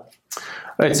is God?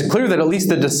 It's clear that at least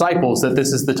the disciples, that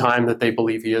this is the time that they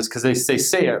believe he is, because they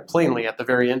say it plainly at the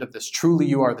very end of this, truly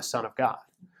you are the Son of God.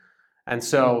 And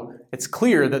so it's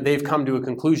clear that they've come to a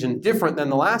conclusion different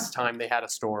than the last time they had a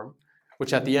storm,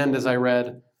 which at the end, as I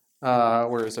read,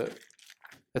 where is it?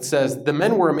 It says, the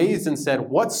men were amazed and said,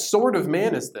 what sort of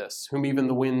man is this, whom even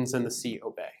the winds and the sea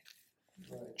obey?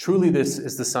 Right. Truly this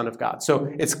is the Son of God. So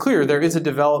it's clear there is a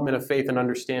development of faith and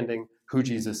understanding who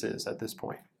Jesus is at this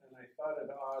point. And I thought it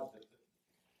odd that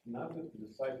not that the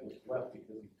disciples left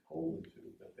because he told them to,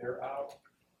 but they're out.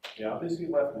 They obviously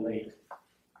left late.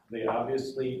 They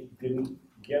obviously didn't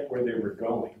get where they were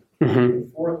going. Mm-hmm.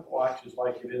 The fourth watch is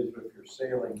like it is if you're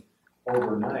sailing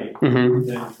overnight,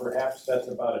 then perhaps that's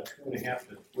about a 2.5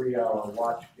 to 3 hour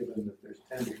watch, given that there's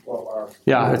 10 to 12 hours.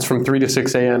 Yeah, it's from 3 to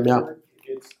 6 a.m., yeah.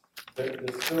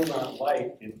 It's still not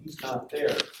light, and he's not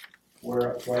there.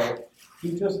 Well,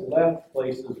 he just left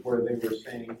places where they were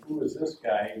saying, who is this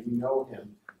guy? We know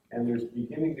him. And there's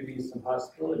beginning to be some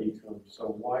hostility to him.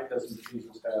 So why doesn't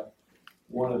Jesus have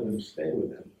one of them stay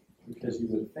with him? Because you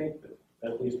would think that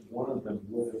at least one of them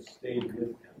would have stayed with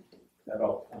him at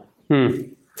all times.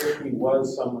 If he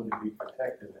was someone to be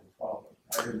protected and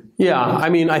followed. Yeah, I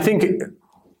mean, I think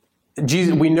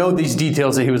Jesus, we know these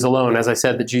details that he was alone. As I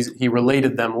said, that Jesus, he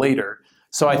related them later.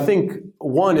 So I think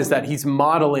one is that he's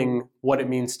modeling what it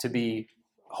means to be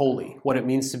holy, what it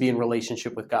means to be in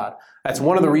relationship with God. That's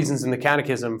one of the reasons in the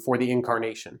Catechism for the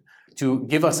Incarnation, to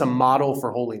give us a model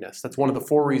for holiness. That's one of the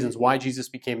 4 reasons why Jesus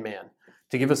became man,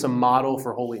 to give us a model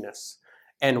for holiness.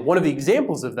 And one of the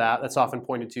examples of that that's often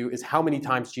pointed to is how many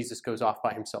times Jesus goes off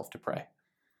by himself to pray.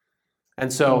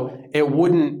 And so it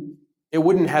wouldn't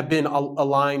have been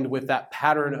aligned with that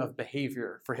pattern of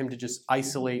behavior for him to just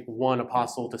isolate one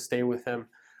apostle to stay with him.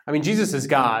 I mean, Jesus is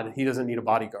God. He doesn't need a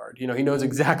bodyguard. He knows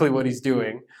exactly what he's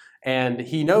doing. And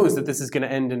he knows that this is going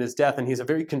to end in his death. And he has a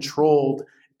very controlled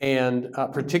and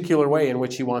particular way in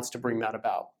which he wants to bring that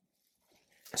about.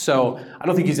 So I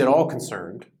don't think he's at all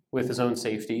concerned with his own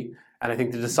safety. And I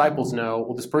think the disciples know,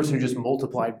 well, this person who just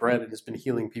multiplied bread and has been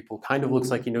healing people kind of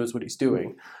looks like he knows what he's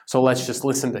doing. So let's just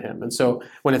listen to him. And so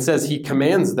when it says he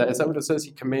commands that, is that what it says?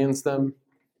 He commands them?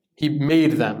 He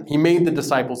made the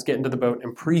disciples get into the boat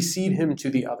and precede him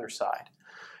to the other side.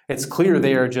 It's clear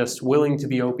they are just willing to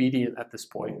be obedient at this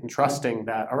point and trusting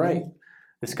that, all right,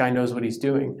 this guy knows what he's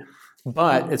doing.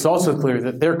 But it's also clear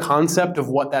that their concept of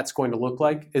what that's going to look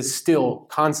like is still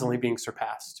constantly being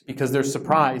surpassed because they're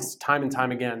surprised time and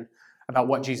time again about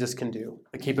what Jesus can do,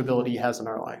 the capability he has in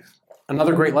our life.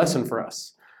 Another great lesson for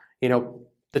us,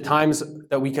 the times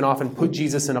that we can often put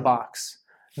Jesus in a box.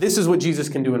 This is what Jesus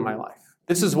can do in my life.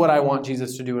 This is what I want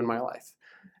Jesus to do in my life.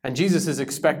 And Jesus is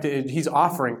he's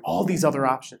offering all these other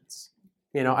options.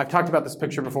 I've talked about this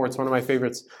picture before. It's one of my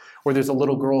favorites, where there's a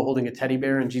little girl holding a teddy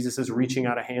bear and Jesus is reaching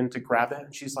out a hand to grab it.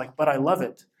 And she's like, but I love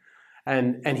it.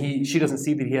 And she doesn't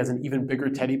see that he has an even bigger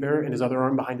teddy bear in his other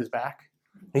arm behind his back.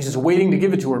 And he's just waiting to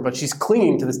give it to her, but she's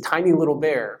clinging to this tiny little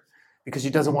bear because she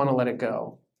doesn't want to let it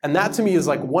go. And that to me is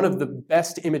like one of the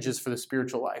best images for the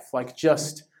spiritual life, like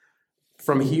just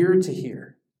from here to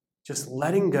here, just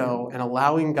letting go and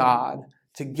allowing God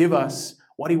to give us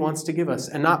what he wants to give us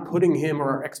and not putting him or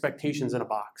our expectations in a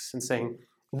box and saying,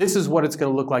 this is what it's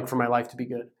going to look like for my life to be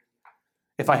good.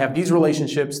 If I have these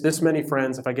relationships, this many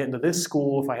friends, if I get into this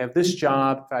school, if I have this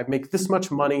job, if I make this much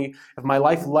money, if my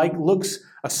life looks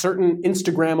a certain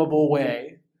Instagrammable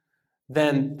way,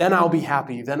 then I'll be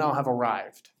happy, then I'll have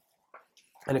arrived.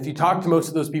 And if you talk to most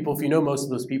of those people, if you know most of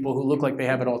those people who look like they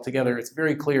have it all together, it's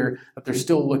very clear that they're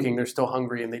still looking, they're still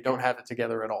hungry, and they don't have it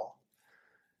together at all.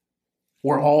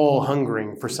 We're all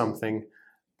hungering for something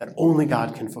that only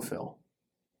God can fulfill.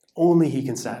 Only he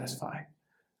can satisfy.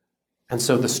 And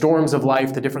so the storms of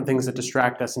life, the different things that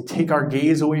distract us and take our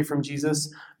gaze away from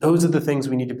Jesus, those are the things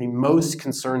we need to be most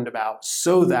concerned about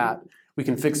so that we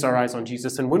can fix our eyes on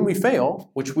Jesus. And when we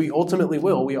fail, which we ultimately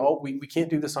will, we can't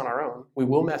do this on our own. We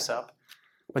will mess up.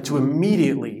 But to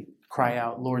immediately cry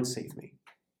out, Lord, save me.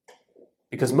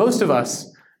 Because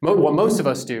what most of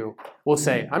us do, we'll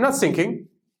say, I'm not sinking.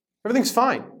 Everything's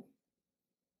fine.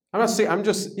 I'm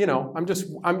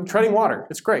treading water.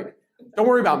 It's great. Don't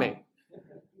worry about me.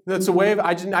 That's a way of,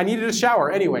 I needed a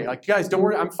shower anyway. Like, guys, don't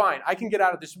worry, I'm fine. I can get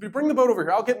out of this. Bring the boat over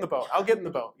here. I'll get in the boat.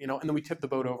 And then we tip the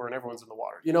boat over and everyone's in the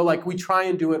water. We try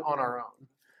and do it on our own.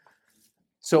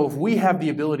 So if we have the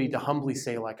ability to humbly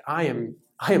say, I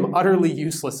am utterly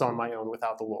useless on my own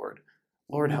without the Lord.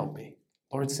 Lord, help me.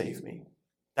 Lord, save me.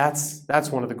 That's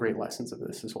one of the great lessons of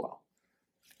this as well.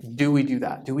 Do we do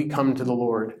that? Do we come to the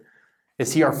Lord?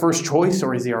 Is he our first choice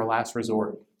or is he our last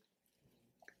resort?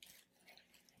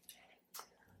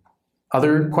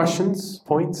 Other questions,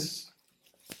 points,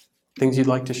 things you'd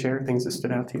like to share, things that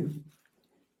stood out to you?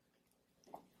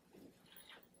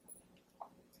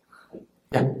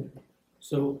 Yeah.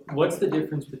 So what's the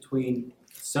difference between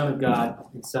Son of God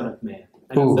and Son of Man?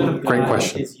 I know Son of great God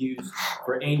question. is used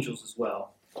for angels as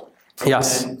well.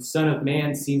 Yes. And Son of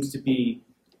Man seems to be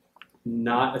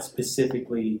not a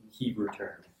specifically Hebrew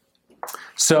term.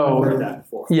 So, I've heard that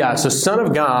before. Yeah, so Son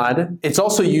of God, it's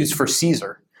also used for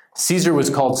Caesar. Caesar was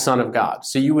called Son of God.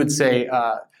 So you would say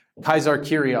Kaisar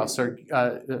Kyrios,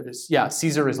 or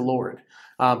Caesar is Lord.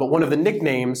 But one of the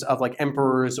nicknames of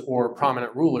emperors or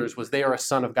prominent rulers was they are a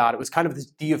son of God. It was kind of this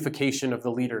deification of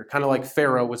the leader, kind of like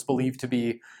Pharaoh was believed to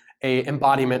be an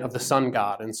embodiment of the sun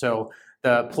god. And so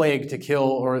the plague to kill,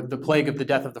 or the plague of the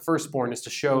death of the firstborn, is to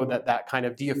show that kind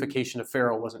of deification of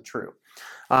Pharaoh wasn't true.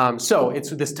 So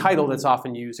it's this title that's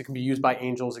often used. It can be used by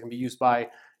angels. It can be used by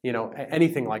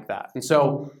anything like that. And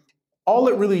so all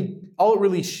it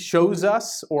really shows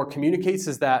us or communicates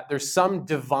is that there's some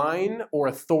divine or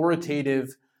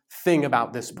authoritative thing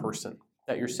about this person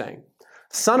that you're saying.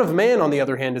 Son of Man, on the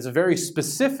other hand, is a very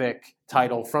specific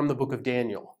title from the book of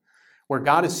Daniel, where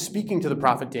God is speaking to the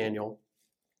prophet Daniel.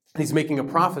 He's making a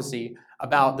prophecy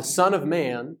about the Son of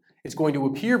Man is going to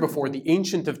appear before the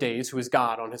Ancient of Days, who is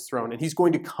God on his throne, and he's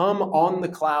going to come on the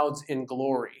clouds in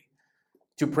glory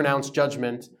to pronounce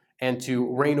judgment and to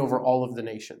reign over all of the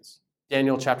nations.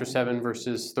 Daniel chapter 7,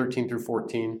 verses 13 through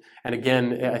 14. And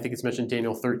again, I think it's mentioned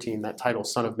Daniel 13, that title,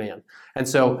 Son of Man. And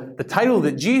so the title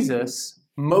that Jesus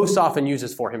most often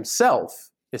uses for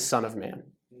himself is Son of Man.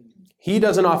 He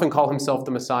doesn't often call himself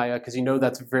the Messiah because he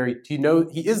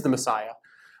is the Messiah,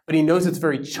 but he knows it's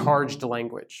very charged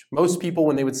language. Most people,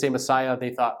 when they would say Messiah,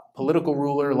 they thought political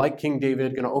ruler like King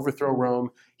David, going to overthrow Rome.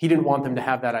 He didn't want them to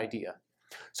have that idea.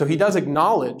 So he does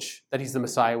acknowledge that he's the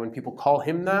Messiah when people call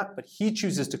him that, but he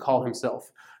chooses to call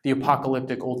himself the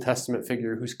apocalyptic Old Testament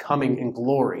figure who's coming in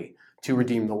glory to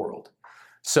redeem the world.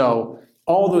 So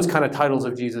all those kind of titles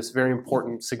of Jesus, very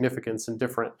important significance and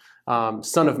different.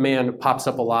 Son of Man pops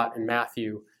up a lot in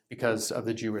Matthew because of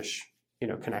the Jewish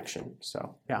connection.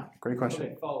 So yeah, great question.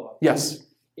 Okay, follow-up. Yes.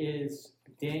 Is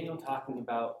Daniel talking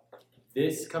about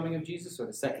this coming of Jesus or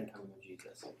the second coming of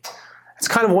Jesus? It's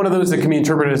kind of one of those that can be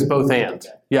interpreted as both and.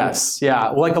 Yes, yeah.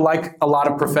 Like a lot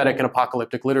of prophetic and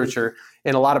apocalyptic literature,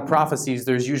 in a lot of prophecies,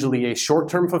 there's usually a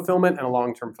short-term fulfillment and a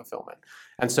long-term fulfillment.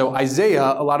 And so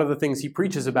Isaiah, a lot of the things he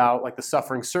preaches about, like the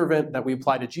suffering servant that we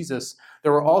apply to Jesus,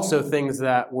 there were also things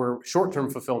that were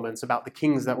short-term fulfillments about the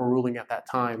kings that were ruling at that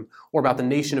time, or about the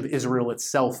nation of Israel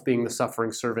itself being the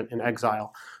suffering servant in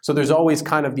exile. So there's always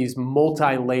kind of these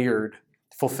multi-layered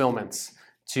fulfillments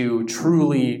to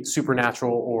truly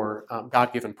supernatural or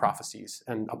God-given prophecies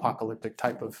and apocalyptic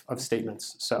type of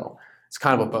statements. So it's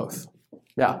kind of a both.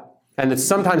 Yeah. And it's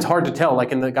sometimes hard to tell,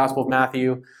 like in the Gospel of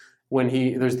Matthew, when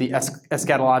there's the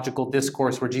eschatological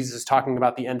discourse where Jesus is talking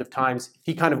about the end of times,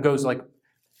 he kind of goes like,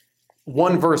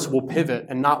 one verse will pivot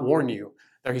and not warn you.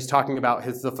 There he's talking about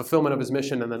the fulfillment of his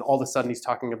mission, and then all of a sudden he's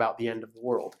talking about the end of the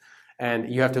world.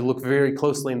 And you have to look very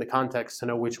closely in the context to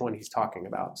know which one he's talking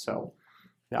about. So,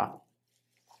 yeah.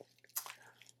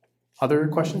 Other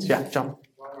questions? Yeah, John.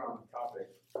 While we're on the topic,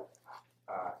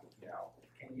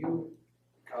 can you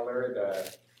color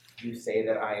the "you say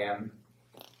that I am"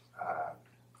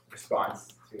 response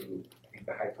to, I think,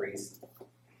 the high priest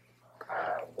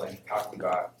when talking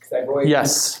about?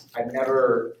 Because I've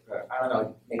never, I don't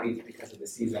know, maybe it's because of the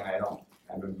season, I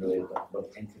haven't really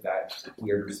looked into that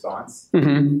weird response.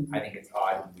 Mm-hmm. I think it's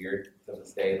odd and weird to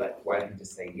this day. Like, why don't you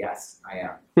just say, yes, I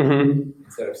am? Mm-hmm.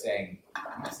 Instead of saying,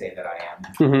 you say that I am.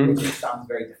 Mm-hmm. It just sounds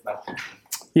very deflective.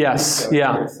 Yes, so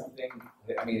yeah. There's something,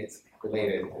 it's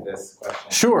related to this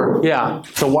question. Sure, yeah.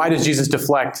 So why does Jesus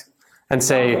deflect and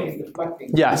say, He's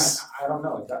deflecting. yes? I don't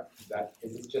know.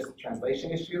 Is it just a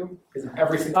translation issue? Because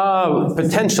every single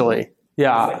potentially,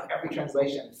 yeah. It's like every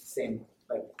translation is the same,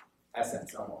 like,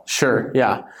 essence almost. Sure,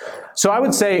 yeah. So I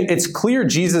would say it's clear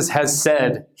Jesus has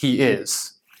said he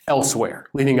is elsewhere,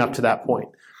 leading up to that point.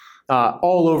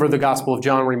 All over the Gospel of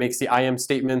John, where he makes the I am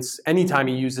statements, anytime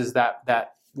he uses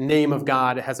that name of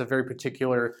God, it has a very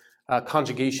particular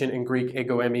conjugation in Greek,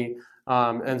 ego eimi.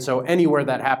 And so anywhere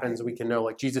that happens, we can know,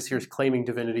 like, Jesus here is claiming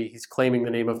divinity, he's claiming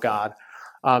the name of God.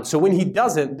 So when he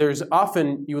doesn't, there's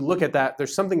often, you would look at that,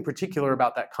 there's something particular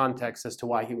about that context as to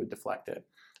why he would deflect it.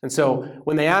 And so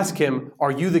when they ask him,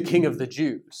 are you the king of the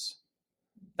Jews?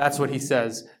 That's what he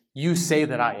says, you say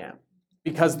that I am.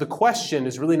 Because the question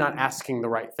is really not asking the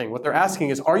right thing. What they're asking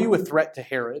is, are you a threat to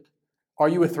Herod? Are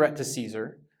you a threat to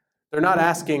Caesar? They're not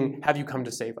asking, have you come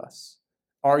to save us?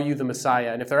 Are you the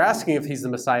Messiah? And if they're asking if he's the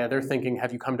Messiah, they're thinking,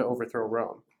 have you come to overthrow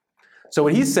Rome? So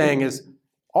what he's saying is,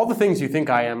 all the things you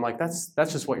think I am, like, that's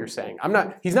just what you're saying.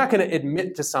 He's not going to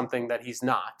admit to something that he's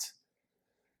not,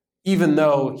 even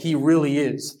though he really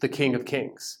is the King of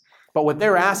Kings. But what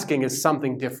they're asking is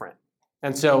something different.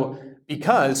 And so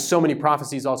because so many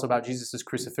prophecies also about Jesus'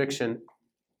 crucifixion,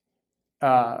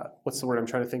 what's the word I'm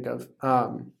trying to think of?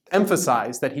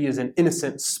 Emphasize that he is an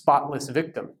innocent, spotless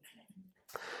victim.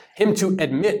 Him to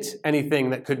admit anything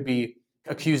that could be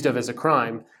accused of as a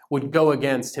crime would go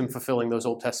against him fulfilling those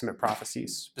Old Testament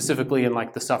prophecies, specifically in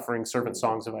like the suffering servant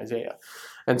songs of Isaiah.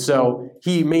 And so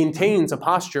he maintains a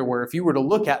posture where if you were to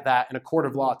look at that in a court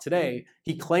of law today,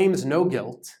 he claims no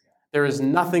guilt. There is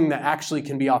nothing that actually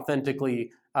can be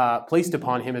authentically placed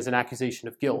upon him as an accusation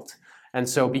of guilt. And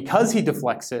so because he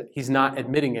deflects it, he's not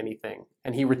admitting anything,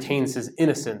 and he retains his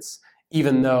innocence,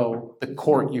 even though the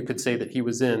court you could say that he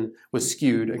was in was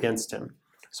skewed against him.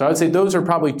 So I would say those are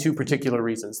probably two particular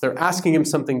reasons. They're asking him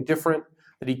something different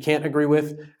that he can't agree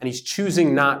with, and he's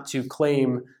choosing not to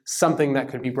claim something that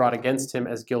could be brought against him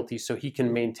as guilty so he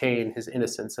can maintain his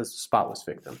innocence as a spotless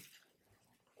victim.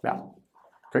 Yeah,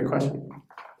 great question.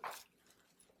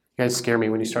 You guys scare me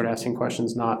when you start asking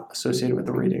questions not associated with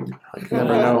the reading. Like,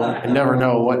 I never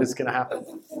know what is going to happen.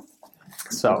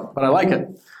 So, but I like it.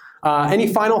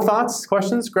 Any final thoughts,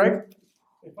 questions, Greg?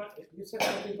 You said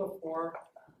something before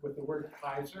with the word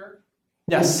Kaiser.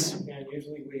 Yes. And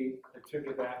usually we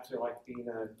attribute that to like being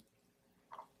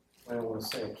I don't want to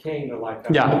say a king, or like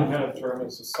a head of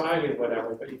German society or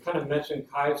whatever, but you kind of mentioned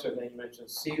Kaiser, then you mentioned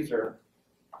Caesar.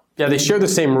 Yeah, they share the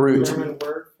same root. German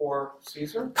word for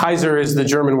Caesar? Kaiser is the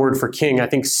German word for king. I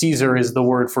think Caesar is the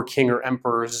word for king or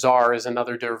emperor. Czar is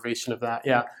another derivation of that,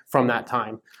 from that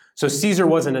time. So Caesar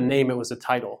wasn't a name, it was a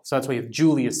title. So that's why you have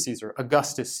Julius Caesar,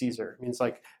 Augustus Caesar. It means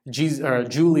like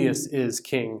Julius is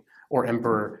king or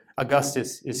emperor,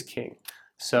 Augustus is king.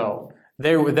 So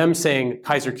them saying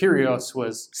Kaiser Kyrios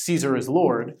was Caesar is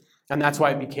Lord, and that's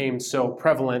why it became so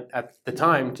prevalent at the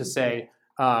time to say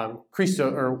Christo,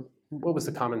 or what was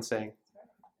the common saying?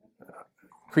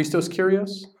 Christos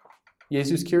Kyrios?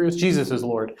 Jesus Kyrios? Jesus is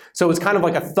Lord. So it's kind of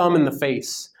like a thumb in the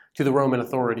face to the Roman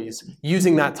authorities,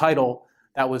 using that title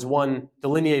that was one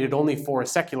delineated only for a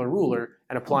secular ruler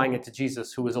and applying it to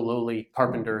Jesus, who was a lowly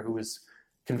carpenter who was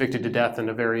convicted to death in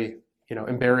a very,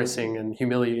 embarrassing and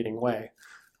humiliating way.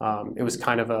 It was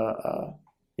kind of a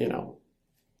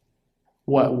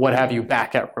what have you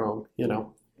back at Rome,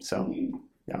 So,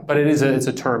 yeah, but it's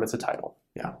a term, it's a title.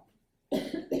 Yeah.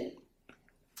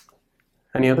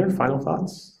 Any other final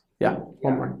thoughts? Yeah,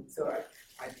 one more. So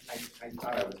I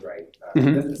thought I was right. Mhm.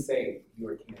 It doesn't say you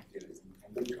were King of Jews.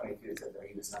 And Luke 22 says that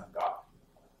he was Son of God.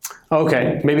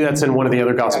 Okay, maybe that's in one of the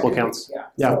other gospel accounts. Yeah.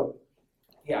 Yeah. So,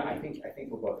 I think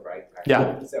we're both right. Actually.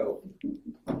 Yeah. So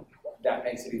that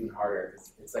makes it even harder.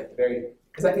 It's like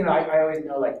because I always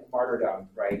know like martyrdom,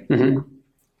 right? Mhm.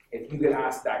 If you get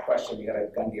asked that question, you got a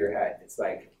gun to your head. It's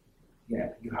like,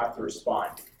 you have to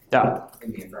respond Yeah.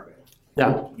 in the affirmative.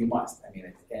 Yeah. You must. I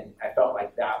mean, and I felt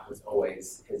like that was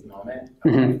always his moment.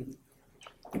 Mhm.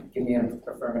 Give me an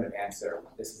affirmative answer.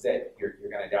 This is it. You're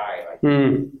gonna die. Like,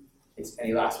 it's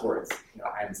any last words.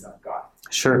 I am the Son of God.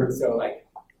 Sure. So like,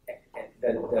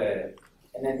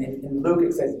 and then in Luke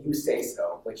it says you say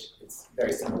so, which is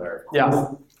very similar.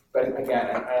 Yeah. But again,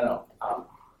 I don't know.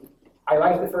 I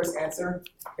like the first answer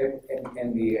in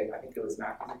the I think it was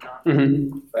Matthew's account.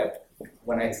 Mm-hmm. But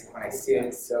when I see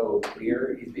it so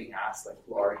clear, he's being asked like,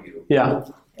 "Who are you?" Yeah.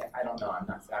 I don't know. I'm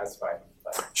not satisfied.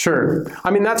 But Sure. I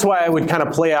mean, that's why I would kind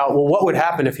of play out, well, what would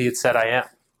happen if he had said, I am?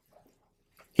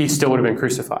 He still would have been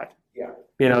crucified. yeah,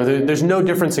 There's no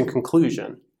difference in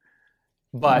conclusion.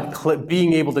 But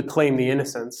being able to claim the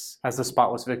innocence as the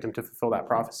spotless victim to fulfill that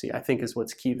prophecy, I think is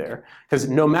what's key there. Because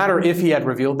no matter if he had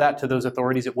revealed that to those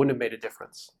authorities, it wouldn't have made a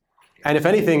difference. And if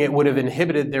anything, it would have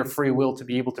inhibited their free will to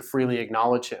be able to freely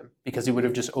acknowledge him, because he would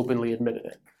have just openly admitted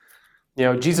it.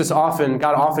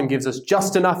 God often gives us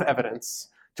just enough evidence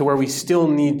to where we still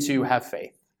need to have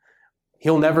faith.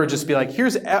 He'll never just be like,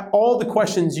 here's all the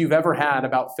questions you've ever had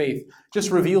about faith, just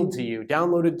revealed to you,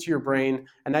 downloaded to your brain,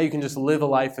 and now you can just live a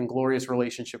life in glorious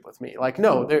relationship with me. Like,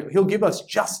 no, he'll give us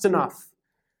just enough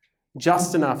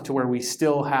to where we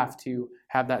still have to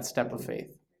have that step of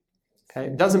faith. Okay?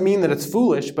 It doesn't mean that it's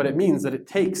foolish, but it means that it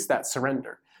takes that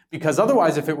surrender. Because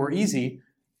otherwise, if it were easy,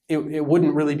 it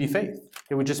wouldn't really be faith.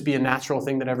 It would just be a natural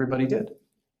thing that everybody did.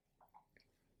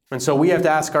 And so we have to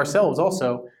ask ourselves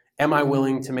also, am I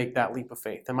willing to make that leap of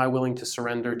faith? Am I willing to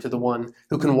surrender to the one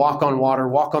who can walk on water,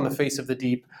 walk on the face of the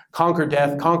deep, conquer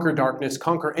death, conquer darkness,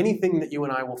 conquer anything that you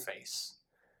and I will face?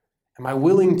 Am I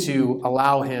willing to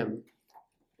allow him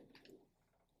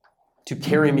to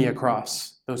carry me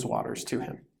across those waters to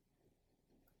him?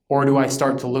 Or do I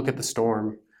start to look at the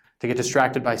storm, to get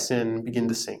distracted by sin, and begin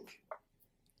to sink?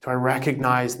 Do I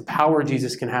recognize the power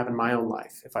Jesus can have in my own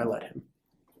life if I let him?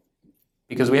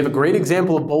 Because we have a great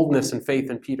example of boldness and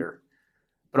faith in Peter,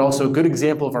 but also a good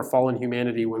example of our fallen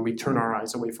humanity when we turn our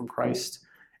eyes away from Christ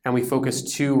and we focus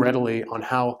too readily on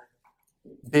how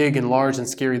big and large and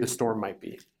scary the storm might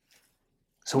be.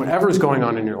 So whatever's going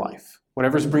on in your life,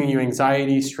 whatever's bringing you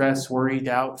anxiety, stress, worry,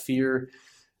 doubt, fear,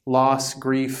 loss,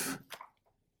 grief,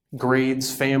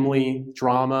 grades, family,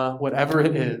 drama, whatever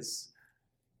it is,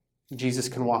 Jesus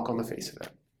can walk on the face of it.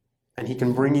 And he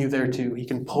can bring you there too. He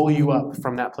can pull you up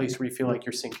from that place where you feel like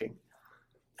you're sinking.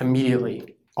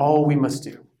 Immediately, all we must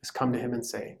do is come to him and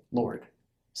say, Lord,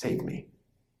 save me.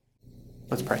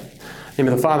 Let's pray. In the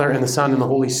name of the Father, and the Son, and the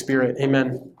Holy Spirit.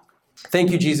 Amen.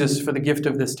 Thank you, Jesus, for the gift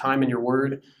of this time in your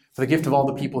word, for the gift of all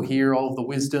the people here, all of the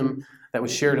wisdom that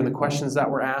was shared and the questions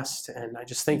that were asked. And I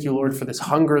just thank you, Lord, for this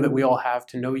hunger that we all have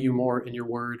to know you more in your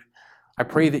word. I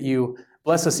pray that you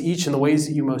bless us each in the ways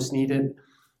that you most need it.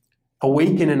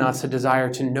 Awaken in us a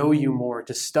desire to know you more,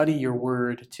 to study your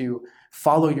word, to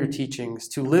follow your teachings,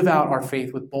 to live out our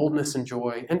faith with boldness and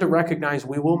joy, and to recognize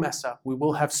we will mess up, we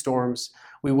will have storms,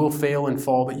 we will fail and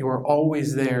fall, but you are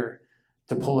always there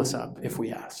to pull us up if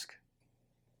we ask.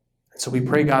 And so we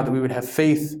pray, God, that we would have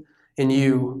faith in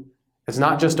you as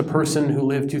not just a person who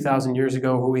lived 2,000 years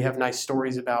ago who we have nice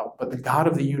stories about, but the God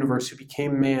of the universe who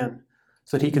became man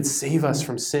so that he could save us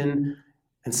from sin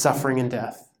and suffering and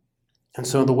death. And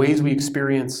so the ways we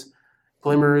experience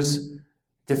glimmers,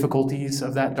 difficulties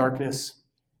of that darkness,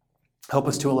 help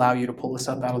us to allow you to pull us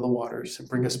up out of the waters and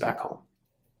bring us back home.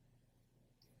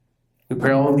 We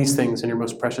pray all of these things in your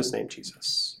most precious name,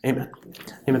 Jesus. Amen. In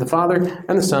the name of the Father,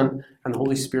 and the Son, and the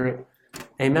Holy Spirit.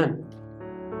 Amen.